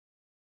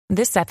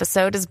This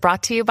episode is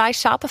brought to you by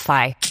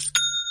Shopify.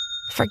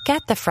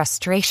 Forget the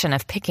frustration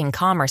of picking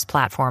commerce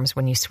platforms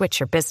when you switch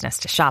your business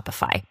to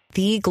Shopify,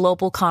 the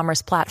global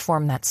commerce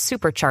platform that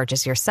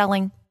supercharges your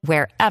selling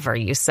wherever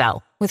you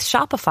sell. With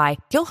Shopify,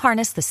 you'll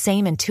harness the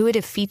same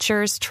intuitive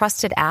features,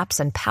 trusted apps,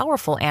 and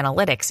powerful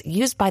analytics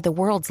used by the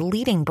world's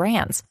leading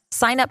brands.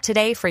 Sign up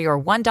today for your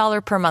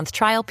 $1 per month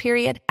trial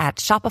period at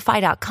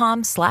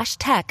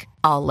shopify.com/tech,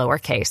 all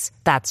lowercase.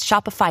 That's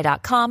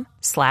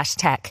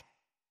shopify.com/tech.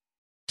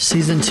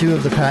 Season 2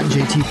 of the Pat and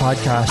JT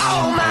podcast.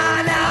 Oh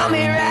man, I'm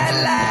here at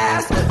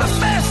last. The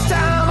best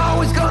time,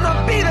 always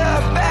gonna be the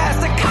best.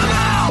 Come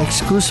on!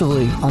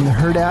 Exclusively on the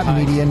Herd App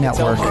Media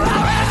Network.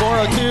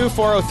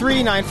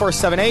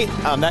 402-403-9478.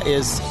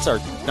 That's our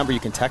number.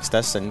 You can text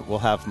us, and we'll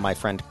have my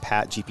friend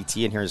Pat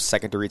GPT in here in a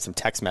second to read some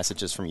text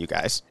messages from you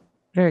guys.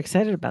 Very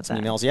excited about that.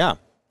 Emails, yeah.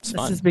 It's this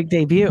fun. is his big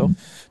debut.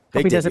 Hope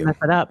he doesn't mess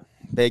it up.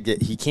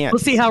 He can't. We'll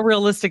see how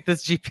realistic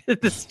this chat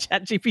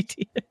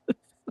GPT is.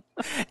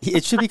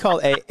 It should be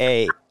called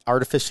a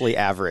artificially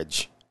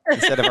average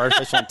instead of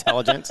artificial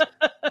intelligence.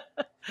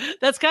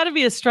 That's got to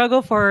be a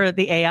struggle for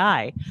the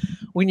AI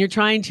when you're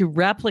trying to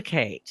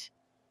replicate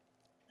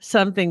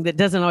something that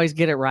doesn't always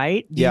get it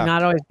right. Do you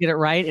not always get it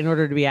right in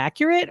order to be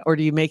accurate, or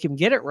do you make him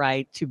get it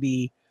right to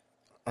be?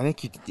 I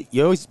think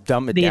you always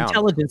dumb it down. The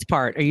intelligence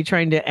part. Are you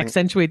trying to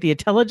accentuate the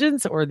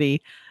intelligence or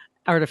the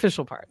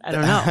artificial part? I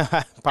don't know.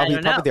 Probably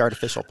the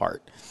artificial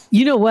part.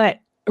 You know what?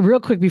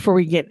 Real quick before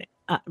we get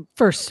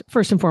first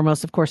and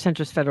foremost, of course,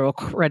 Centris Federal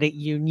Credit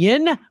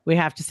Union. We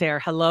have to say our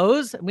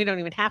hellos. We don't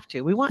even have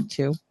to. We want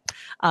to.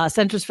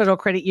 Centris Federal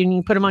Credit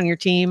Union, put them on your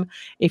team.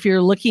 If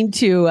you're looking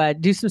to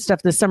do some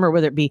stuff this summer,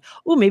 whether it be,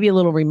 maybe a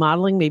little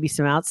remodeling, maybe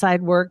some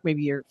outside work,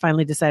 maybe you're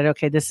finally decided,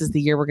 okay, this is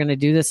the year we're going to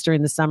do this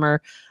during the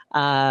summer.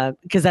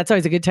 Because that's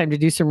always a good time to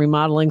do some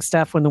remodeling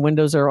stuff when the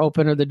windows are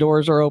open or the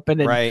doors are open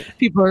and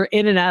people are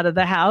in and out of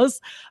the house.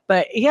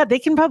 But yeah, they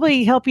can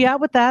probably help you out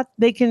with that.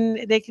 They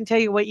can tell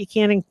you what you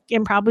can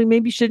and probably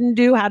maybe shouldn't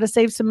do, how to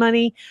save some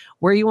money,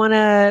 where you want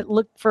to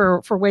look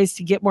for ways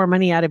to get more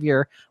money out of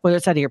whether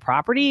it's out of your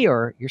property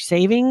or your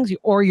savings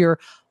or your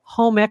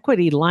home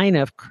equity line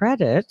of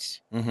credit.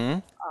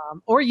 Mm-hmm.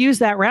 Or use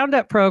that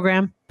Roundup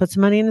program. Put some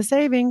money in the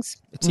savings.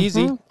 It's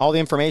easy. All the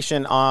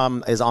information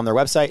is on their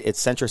website.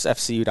 It's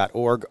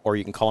centrisfcu.org, or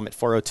you can call them at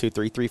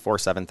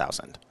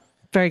 402-334-7000.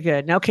 Very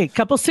good. Now, okay,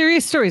 couple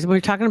serious stories. We were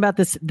talking about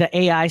the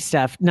AI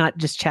stuff, not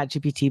just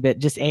ChatGPT, but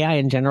just AI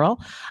in general.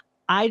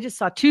 I just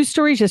saw 2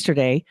 stories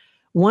yesterday.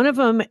 One of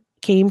them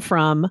came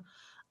from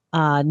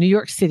New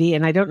York City,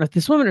 and I don't know if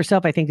this woman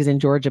herself, I think, is in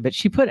Georgia, but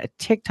she put a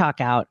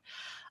TikTok out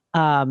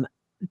and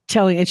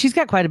she's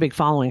got quite a big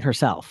following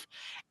herself.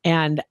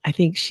 And I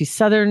think she's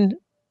Southern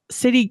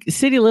City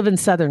living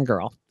Southern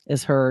girl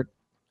is her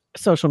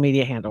social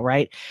media handle,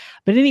 right?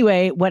 But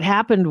anyway, what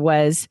happened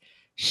was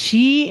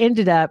she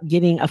ended up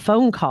getting a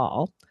phone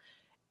call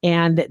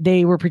and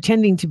they were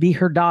pretending to be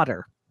her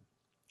daughter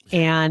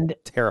and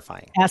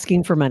terrifying,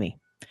 asking for money.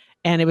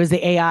 And it was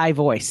the AI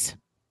voice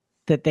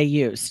that they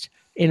used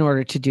in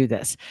order to do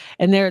this.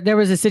 And there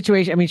was a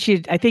situation. I mean,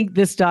 I think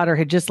this daughter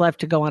had just left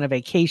to go on a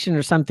vacation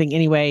or something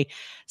anyway.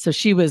 So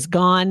she was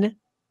gone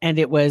and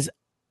it was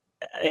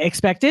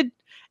expected.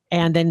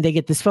 And then they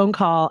get this phone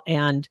call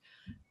and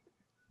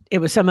it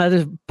was some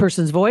other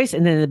person's voice.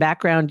 And then in the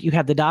background, you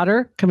have the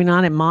daughter coming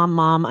on and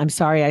mom, I'm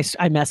sorry,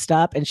 I messed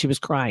up. And she was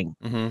crying.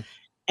 Mm-hmm.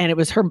 And it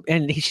was her.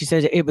 And she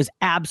said it was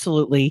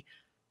absolutely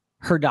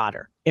her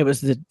daughter. It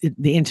was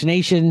the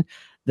intonation,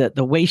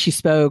 the way she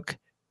spoke,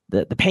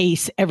 the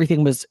pace,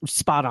 everything was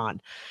spot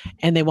on.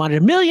 And they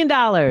wanted $1 million.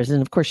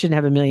 And of course, she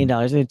didn't have $1 million.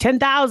 They had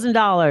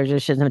 $10,000. Or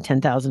she didn't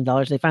have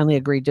 $10,000. They finally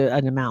agreed to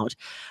an amount.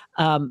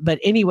 But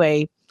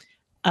anyway,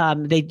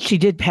 she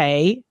did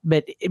pay,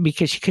 but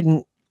because she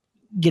couldn't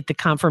get the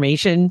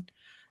confirmation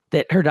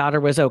that her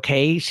daughter was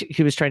okay,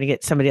 she was trying to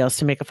get somebody else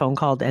to make a phone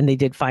call, and they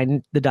did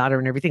find the daughter,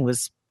 and everything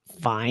was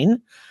fine.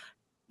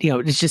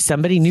 It's just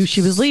somebody knew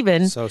she was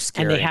leaving, so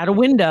scary. And they had a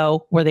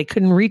window where they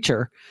couldn't reach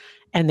her,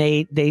 and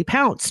they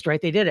pounced.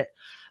 Right, they did it.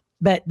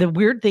 But the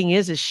weird thing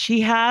is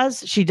she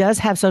does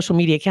have social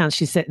media accounts.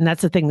 She said, and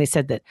that's the thing they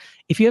said, that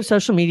if you have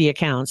social media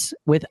accounts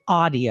with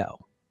audio,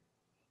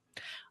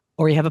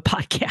 or you have a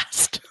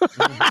podcast,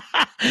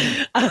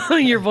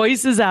 your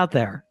voice is out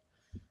there.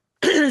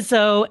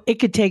 So it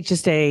could take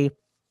just a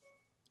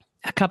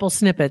couple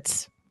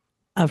snippets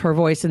of her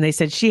voice. And they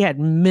said she had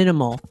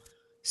minimal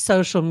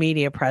social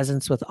media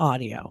presence with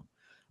audio,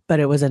 but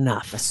it was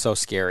enough. That's so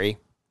scary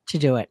to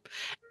do it.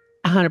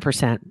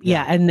 100%.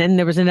 Yeah. And then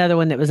there was another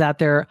one that was out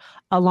there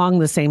along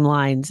the same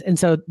lines. And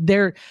so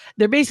they're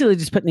basically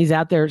just putting these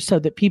out there so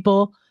that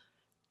people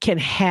can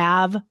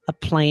have a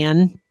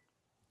plan,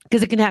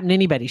 because it can happen to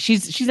anybody.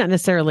 She's not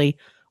necessarily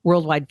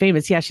worldwide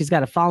famous. Yeah, she's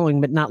got a following,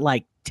 but not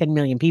like 10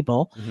 million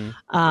people.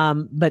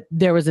 Mm-hmm. But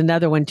there was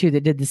another one too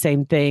that did the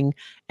same thing,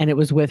 and it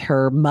was with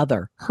her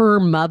mother.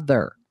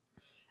 So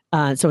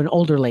an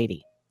older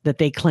lady that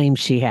they claimed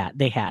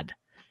they had,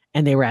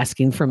 and they were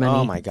asking for money.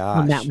 Oh my gosh.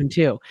 On that one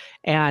too,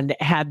 and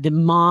had the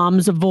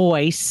mom's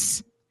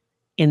voice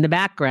in the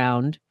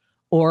background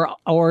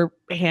or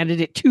handed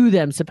it to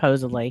them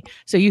supposedly.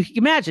 So you can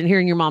imagine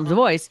hearing your mom's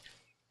voice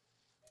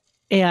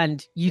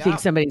and you think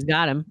somebody's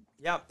got him.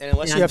 Yeah, and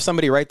unless you have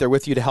somebody right there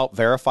with you to help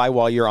verify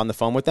while you're on the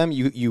phone with them,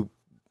 you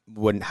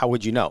wouldn't. How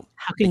would you know?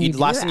 How can you?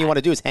 Last thing you want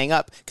to do is hang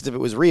up, because if it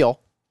was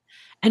real,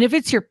 and if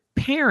it's your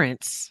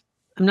parents,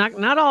 I'm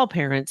not all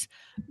parents,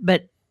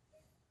 but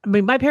I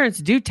mean my parents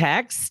do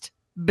text,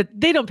 but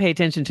they don't pay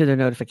attention to their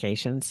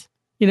notifications.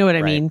 You know what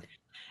I mean?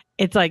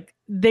 It's like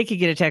they could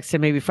get a text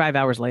and maybe 5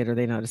 hours later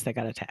they notice they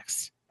got a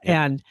text.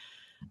 Yeah. And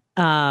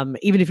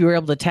even if you were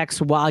able to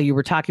text while you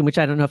were talking, which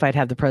I don't know if I'd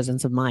have the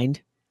presence of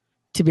mind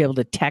to be able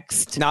to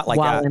text not like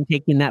while that. I'm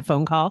taking that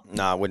phone call.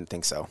 No, I wouldn't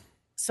think so.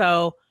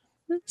 So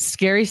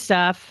scary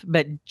stuff,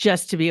 but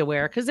just to be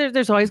aware, because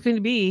there's always going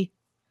to be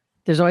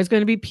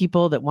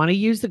people that want to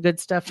use the good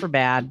stuff for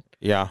bad.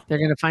 Yeah. They're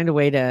going to find a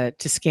way to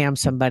scam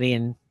somebody.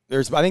 And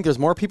I think there's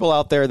more people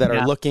out there that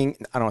are looking.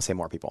 I don't want to say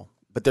more people,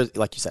 but there's,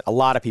 like you said, a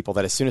lot of people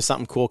that as soon as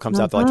something cool comes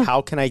out, they're like,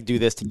 how can I do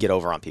this to get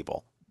over on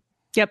people?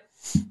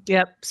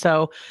 Yep.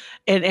 So,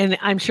 and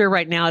I'm sure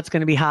right now it's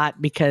going to be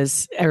hot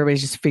because everybody's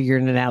just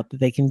figuring it out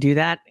that they can do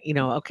that.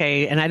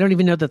 Okay. And I don't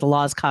even know that the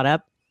law is caught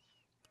up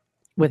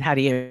with how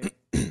do you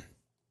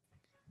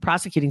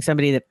prosecuting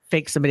somebody that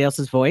fakes somebody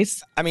else's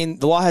voice. I mean,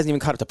 the law hasn't even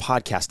caught up to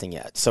podcasting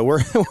yet, so we're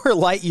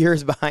light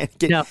years behind.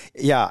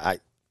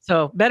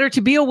 So better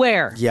to be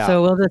aware. Yeah.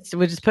 So we'll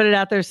just put it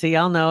out there so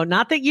y'all know.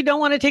 Not that you don't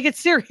want to take it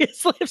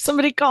seriously if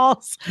somebody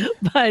calls,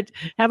 but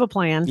have a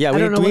plan. Yeah.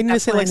 Do we need to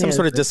say like some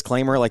sort of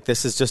disclaimer, like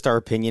this is just our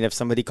opinion? If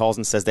somebody calls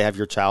and says they have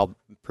your child,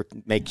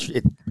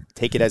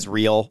 take it as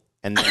real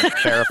and then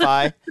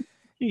verify.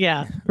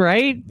 Yeah.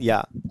 Right.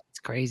 Yeah.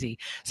 It's crazy.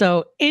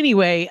 So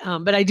anyway,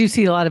 but I do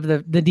see a lot of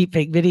the deep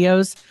fake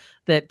videos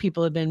that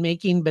people have been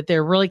making, but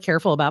they're really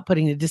careful about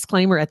putting a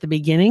disclaimer at the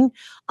beginning.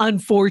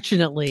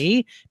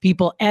 Unfortunately,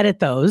 people edit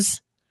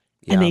those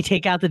and they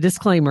take out the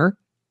disclaimer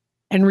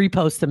and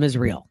repost them as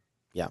real.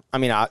 Yeah. I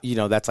mean,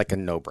 that's like a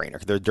no-brainer.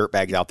 There are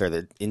dirtbags out there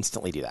that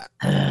instantly do that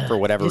for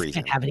whatever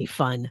reason. Can't have any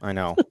fun. I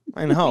know.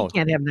 You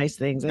can't have nice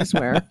things, I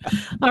swear.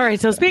 All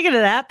right. So speaking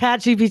of that,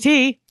 Pat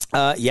GPT.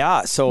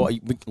 So a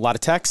lot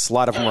of texts, a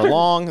lot of them are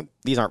long.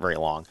 These aren't very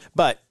long,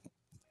 but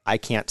I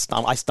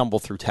stumble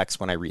through text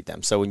when I read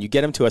them. So when you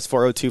get them to us,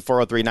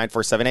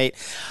 402-403-9478,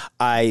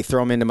 I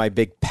throw them into my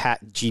big Pat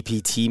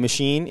GPT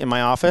machine in my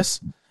office,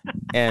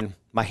 and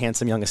my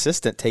handsome young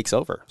assistant takes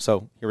over.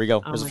 So here we go.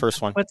 Here's the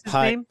first one. What's his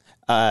name?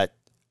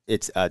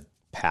 It's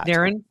Pat.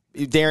 Darren?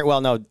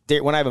 Well, no.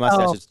 When I have a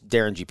mustache, it's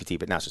Darren GPT,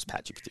 but now it's just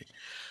Pat GPT.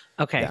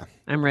 Okay. Yeah.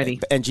 I'm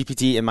ready. And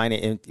GPT in my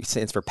name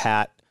stands for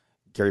Pat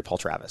Gary Paul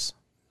Travis.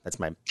 That's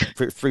my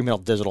Fremantle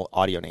Digital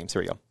audio name.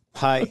 So here we go.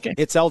 Hi,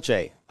 It's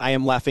LJ. I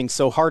am laughing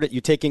so hard at you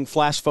taking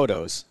flash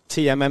photos.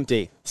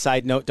 TMMD.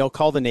 Side note, don't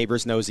call the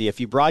neighbors nosy. If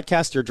you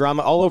broadcast your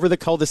drama all over the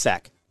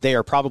cul-de-sac, they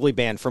are probably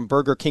banned from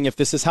Burger King if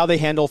this is how they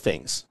handle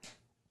things.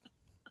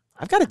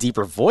 I've got a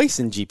deeper voice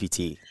in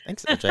GPT.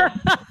 Thanks, LJ.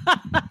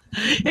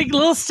 A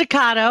little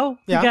staccato.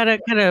 Yeah. You got to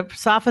kind of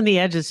soften the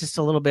edges just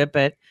a little bit,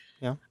 but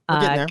yeah, we're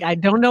getting there. I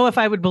don't know if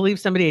I would believe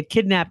somebody had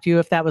kidnapped you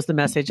if that was the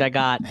message I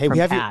got. Hey, from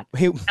Pat.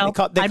 They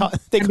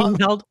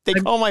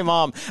call my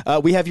mom.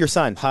 We have your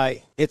son.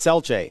 Hi, it's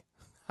LJ.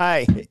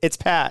 Hi, it's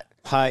Pat.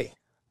 Hi.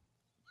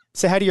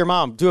 Say hi to your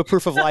mom. Do a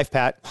proof of life,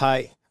 Pat.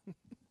 Hi.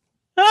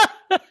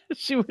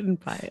 She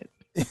wouldn't buy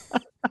it.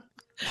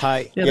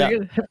 Hi. Yeah.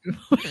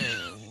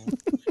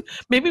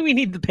 Maybe we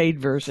need the paid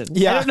version.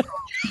 Yeah.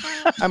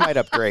 I might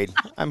upgrade.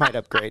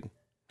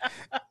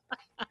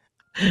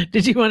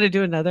 Did you want to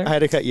do another? I had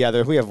to cut.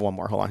 Yeah, we have one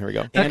more. Hold on. Here we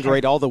go. Okay.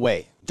 Android all the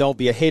way. Don't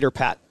be a hater,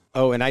 Pat.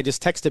 Oh, and I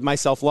just texted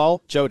myself,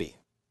 lol, Jody.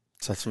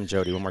 So that's from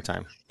Jody. One more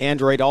time.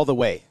 Android all the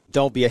way.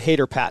 Don't be a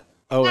hater, Pat.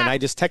 Oh, and I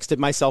just texted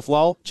myself,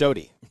 lol,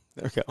 Jody.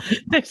 There we go.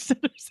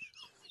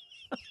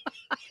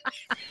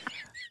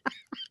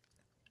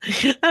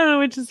 I don't know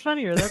which is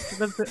funnier.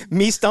 That's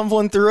me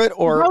stumbling through it,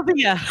 or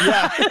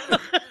yeah.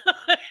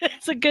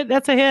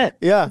 That's a hit.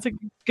 Yeah, it's a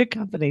good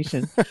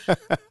combination.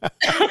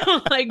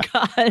 Oh my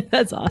God,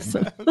 that's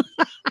awesome.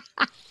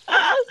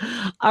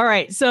 All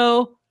right,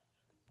 so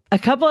a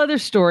couple other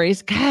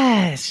stories.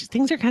 Gosh,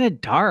 things are kind of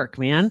dark,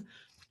 man.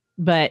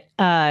 But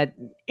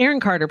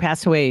Aaron Carter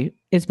passed away.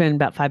 It's been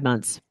about 5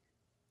 months.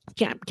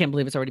 Can't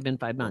believe it's already been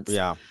 5 months.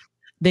 Yeah,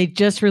 they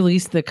just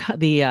released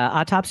the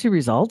autopsy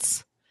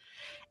results.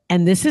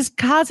 And this is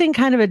causing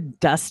kind of a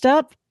dust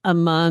up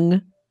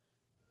among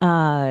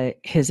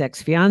his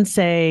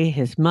ex-fiance,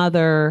 his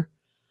mother,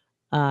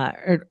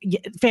 or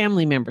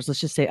family members. Let's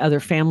just say other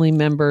family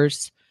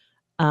members,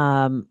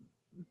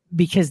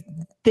 because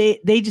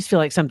they just feel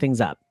like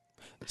something's up.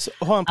 So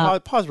hold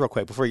on, pause real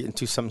quick before you get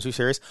into something too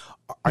serious.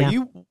 Are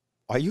you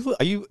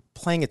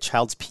playing a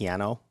child's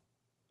piano?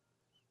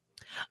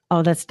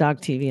 Oh, that's dog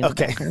TV.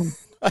 Okay.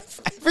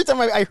 Every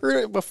time I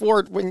heard it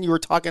before when you were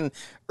talking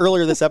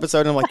earlier this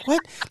episode, and I'm like,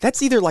 what?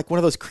 That's either like one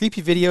of those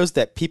creepy videos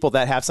that people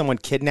that have someone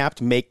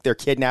kidnapped make their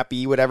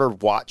kidnappee, whatever,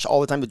 watch all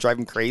the time to drive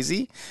them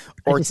crazy.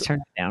 Or just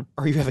turn it down.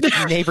 Or you have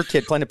a neighbor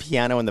kid playing a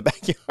piano in the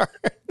backyard.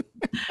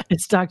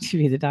 It's dog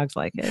TV. The dogs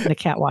like it. And the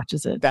cat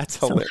watches it. That's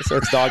hilarious. So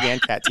it's dog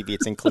and cat TV.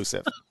 It's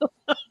inclusive.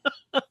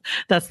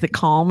 That's the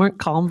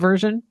calm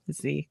version.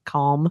 It's the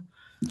calm.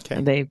 Okay.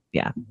 And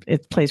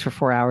it plays for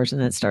 4 hours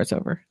and then it starts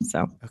over.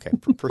 So okay,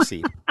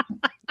 proceed.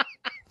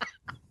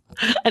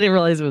 I didn't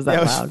realize it was that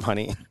was loud.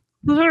 Funny.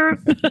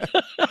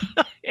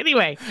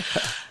 Anyway,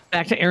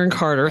 back to Aaron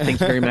Carter.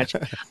 Thank you very much.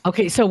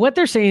 Okay, so what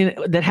they're saying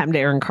that happened to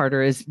Aaron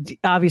Carter is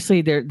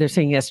obviously they're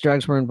saying yes,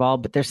 drugs were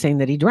involved, but they're saying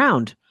that he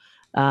drowned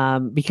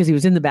because he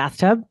was in the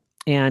bathtub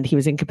and he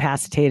was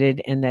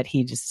incapacitated and that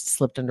he just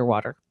slipped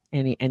underwater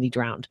and he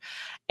drowned.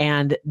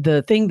 And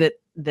the thing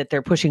that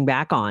they're pushing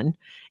back on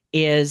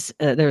is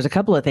there's a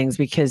couple of things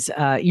because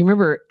you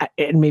remember,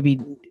 and maybe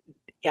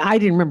I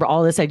didn't remember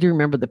all this. I do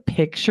remember the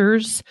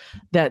pictures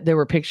that there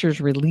were pictures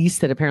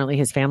released that apparently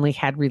his family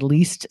had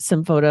released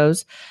some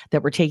photos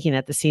that were taken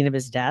at the scene of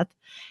his death.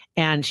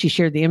 And she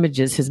shared the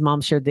images. His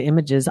mom shared the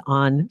images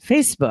on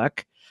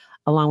Facebook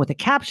along with a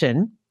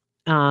caption,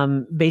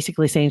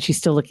 basically saying she's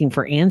still looking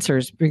for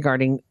answers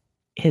regarding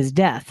his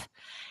death.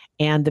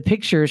 And the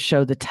pictures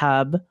show the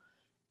tub,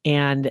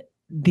 and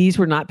these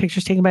were not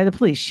pictures taken by the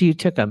police. She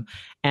took them,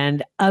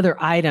 and other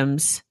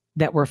items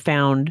that were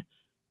found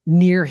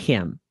near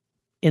him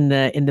in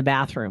the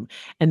bathroom.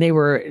 And they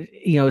were,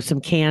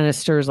 some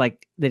canisters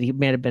like that he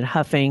may have been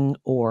huffing,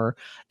 or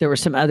there were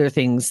some other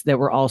things that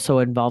were also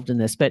involved in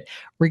this. But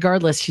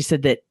regardless, she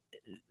said that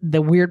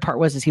the weird part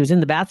was he was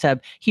in the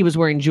bathtub. He was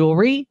wearing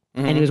jewelry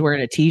and he was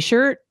wearing a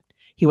t-shirt.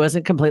 He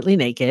wasn't completely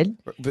naked.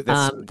 But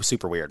that's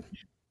super weird.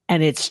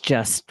 And it's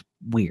just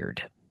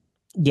weird.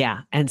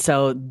 Yeah. And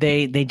so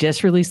they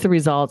just released the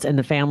results and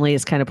the family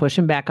is kind of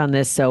pushing back on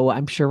this. So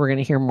I'm sure we're going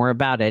to hear more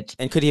about it.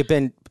 And could he have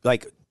been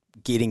like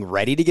getting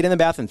ready to get in the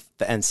bath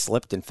and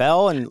slipped and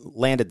fell and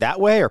landed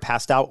that way, or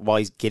passed out while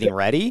he's getting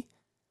ready?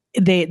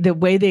 The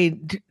way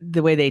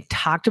they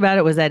talked about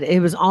it was that it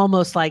was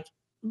almost like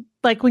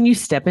when you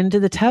step into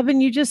the tub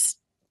and you just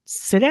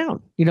sit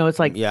down, it's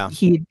like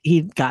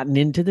he'd gotten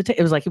into the tub.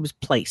 It was like it was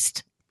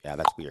placed. Yeah.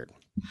 That's weird.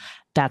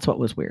 That's what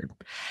was weird.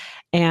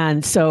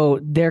 And so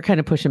they're kind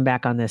of pushing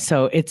back on this.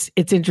 So it's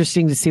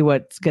interesting to see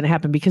what's going to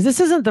happen, because this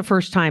isn't the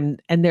first time.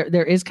 And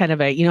there is kind of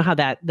a, how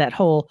that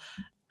whole,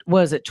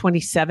 was it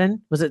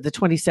 27? Was it the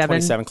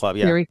 27 Club?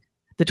 Theory?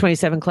 Yeah. The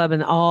 27 Club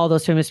and all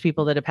those famous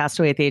people that have passed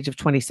away at the age of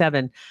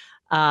 27.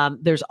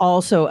 There's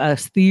also a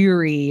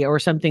theory or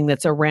something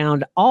that's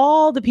around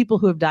all the people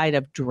who have died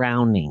of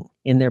drowning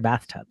in their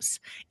bathtubs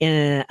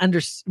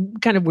under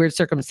kind of weird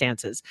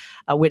circumstances.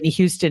 Whitney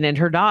Houston and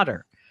her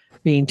daughter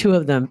being two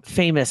of them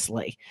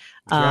famously.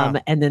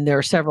 And then there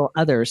are several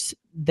others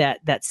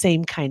that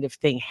same kind of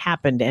thing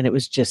happened. And it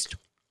was just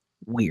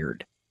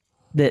weird.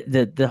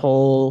 The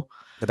whole...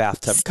 The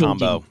bathtub staging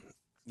combo.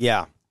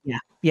 Yeah.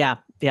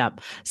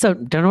 So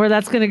don't know where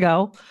that's going to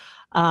go.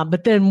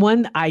 But then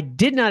one I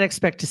did not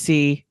expect to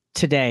see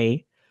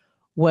today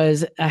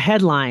was a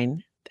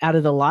headline out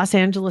of the Los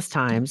Angeles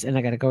Times. And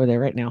I got to go over there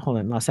right now. Hold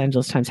on. Los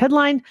Angeles Times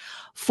headline: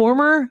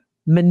 former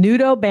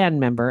Menudo band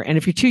member. And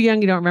if you're too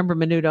young, you don't remember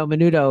Menudo,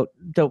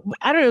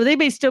 I don't know. They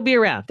may still be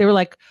around. They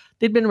were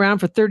they'd been around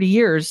for 30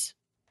 years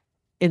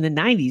in the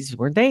 90s,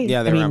 weren't they?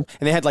 Yeah, they were. And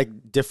they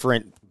had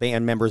different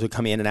band members who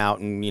come in and out,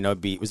 and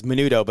it was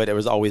Menudo, but it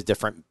was always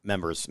different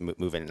members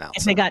move in and out.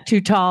 If they got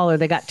too tall, or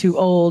they got too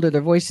old, or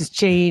their voices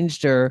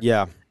changed, or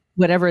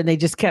whatever, and they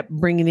just kept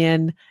bringing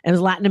in. It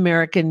was Latin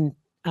American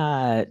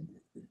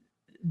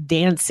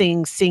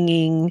dancing,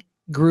 singing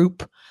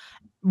group,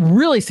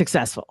 really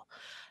successful.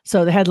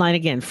 So the headline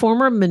again: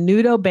 former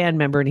Menudo band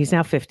member, and he's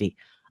now 50,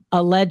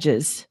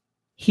 alleges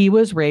he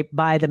was raped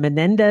by the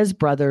Menendez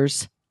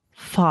brothers'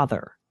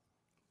 father.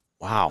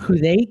 Wow. Who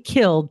they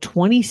killed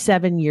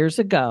 27 years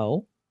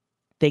ago.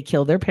 They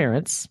killed their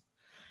parents.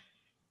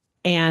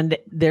 And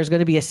there's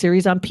going to be a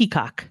series on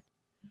Peacock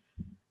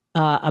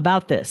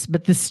about this.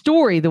 But the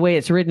story, the way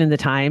it's written in the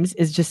Times,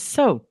 is just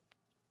so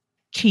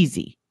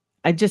cheesy.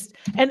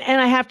 And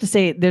I have to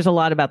say, there's a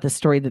lot about this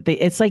story that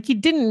it's like you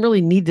didn't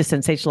really need to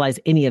sensationalize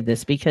any of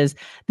this, because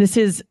this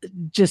is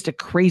just a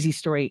crazy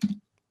story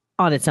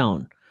on its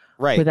own.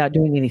 Right. Without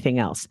doing anything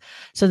else.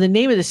 So the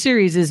name of the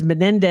series is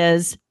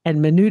Menendez and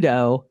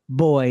Menudo,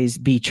 Boys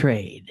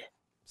Betrayed.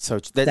 So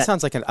that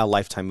sounds like a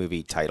Lifetime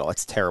movie title.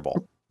 It's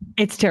terrible.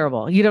 It's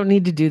terrible. You don't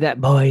need to do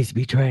that. Boys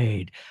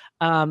Betrayed.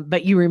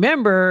 But you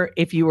remember,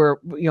 if you were,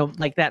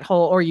 like that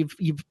whole, or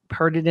you've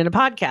heard it in a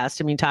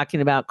podcast, talking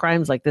about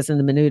crimes like this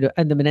in the Menudo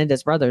and the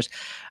Menendez brothers.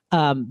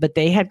 But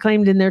they had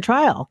claimed in their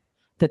trial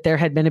that there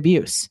had been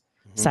abuse.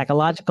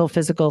 Psychological,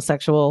 physical,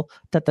 sexual,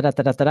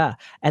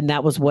 and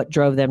that was what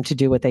drove them to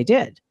do what they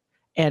did.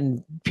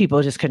 And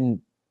people just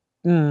couldn't.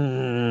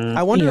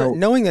 I wonder,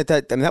 knowing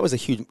that was a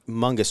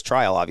humongous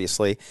trial,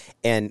 obviously,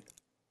 and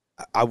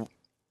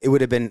it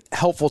would have been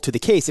helpful to the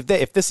case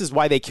if this is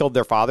why they killed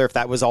their father, if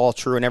that was all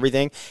true and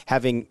everything,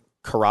 having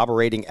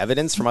corroborating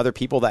evidence from other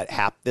people that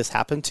this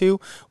happened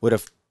to would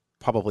have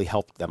probably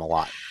helped them a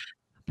lot.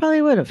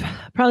 Probably would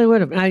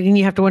have. And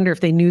you have to wonder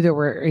if they knew there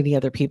were any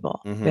other people,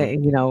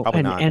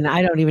 Probably not. and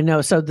I don't even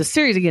know. So the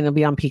series, again, will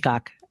be on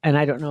Peacock. and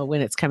I don't know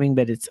when it's coming,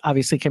 but it's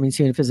obviously coming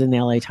soon. If it's in the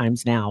LA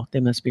Times now, they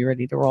must be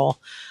ready to roll.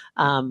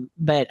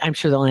 But I'm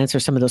sure they'll answer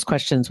some of those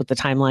questions, what the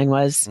timeline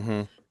was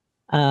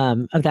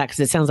of that, because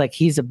it sounds like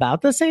he's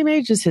about the same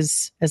age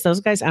as those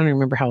guys. I don't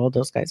remember how old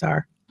those guys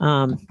are.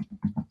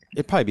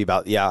 It'd probably be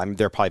about, I mean,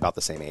 they're probably about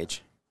the same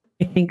age.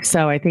 I think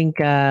so. I think,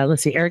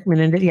 let's see, Eric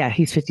Menendez. Yeah,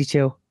 he's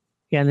 52.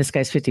 Yeah, and this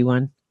guy's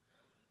 51.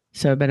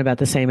 So I've been about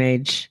the same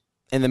age.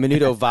 And the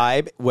Menudo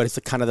vibe, what is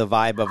the kind of the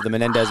vibe of the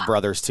Menendez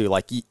brothers too?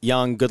 Like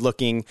young, good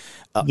looking.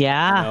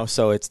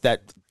 So it's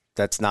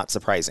that's not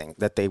surprising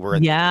that they were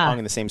hung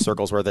in the same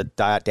circles where the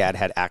dad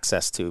had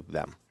access to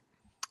them.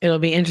 It'll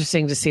be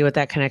interesting to see what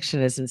that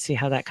connection is and see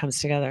how that comes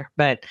together.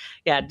 But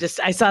yeah,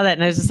 I saw that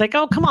and I was just like,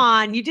 oh, come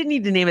on. You didn't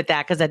need to name it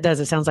that, because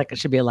it sounds like it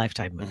should be a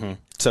Lifetime movie.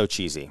 So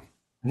cheesy.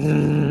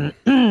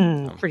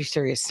 Pretty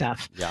serious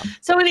stuff. Yeah.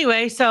 So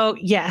anyway,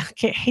 I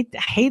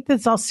hate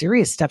that's all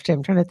serious stuff too.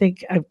 I'm trying to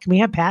think. Can we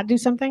have Pat do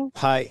something?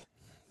 Hi.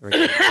 You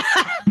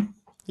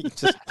can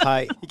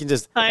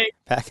just Hi.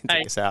 Pat can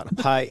take us out.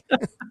 Hi.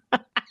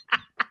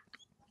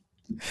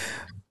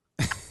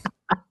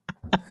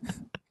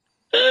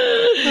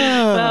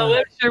 Well,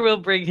 I'm sure we'll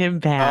bring him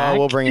back. Oh,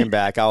 we'll bring him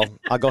back. I'll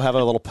go have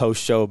a little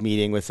post-show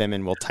meeting with him,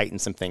 and we'll tighten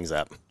some things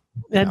up.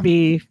 That'd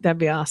be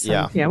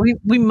awesome. Yeah.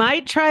 We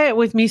might try it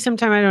with me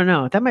sometime. I don't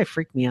know. That might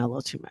freak me out a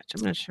little too much.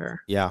 I'm not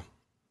sure. Yeah.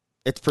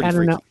 It's pretty I don't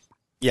freaky. know.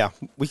 Yeah.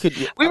 We could.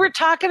 We were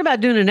talking about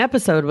doing an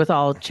episode with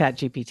all Chat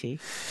GPT.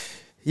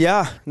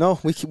 Yeah. No,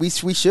 we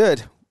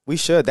should. We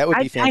should. That would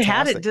be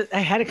fantastic. I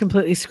had it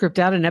completely script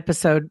out, an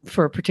episode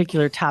for a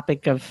particular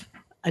topic of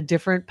a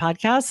different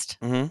podcast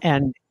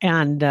and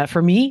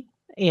for me.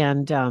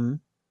 And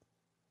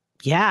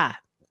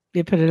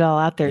they put it all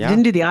out there. Yeah.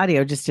 Didn't do the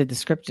audio, just did the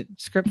script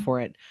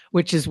for it,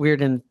 which is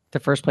weird in the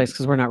first place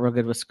because we're not real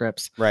good with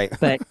scripts. Right.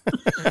 But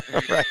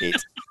right.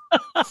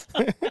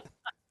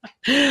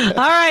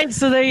 All right.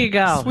 So there you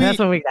go. Sweet. That's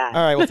what we got.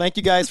 All right. Well, thank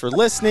you guys for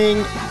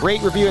listening.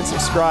 Rate, review, and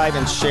subscribe,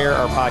 and share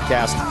our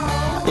podcast.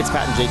 It's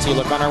Pat and JT.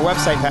 Look on our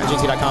website,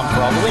 patandjt.com,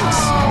 for all the links.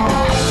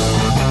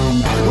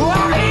 Oh,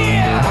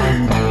 yeah.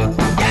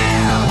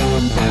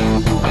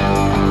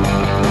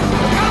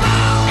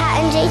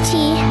 Pat and JT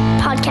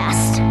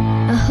Podcast,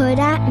 a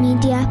Huda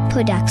Media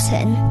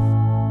Production.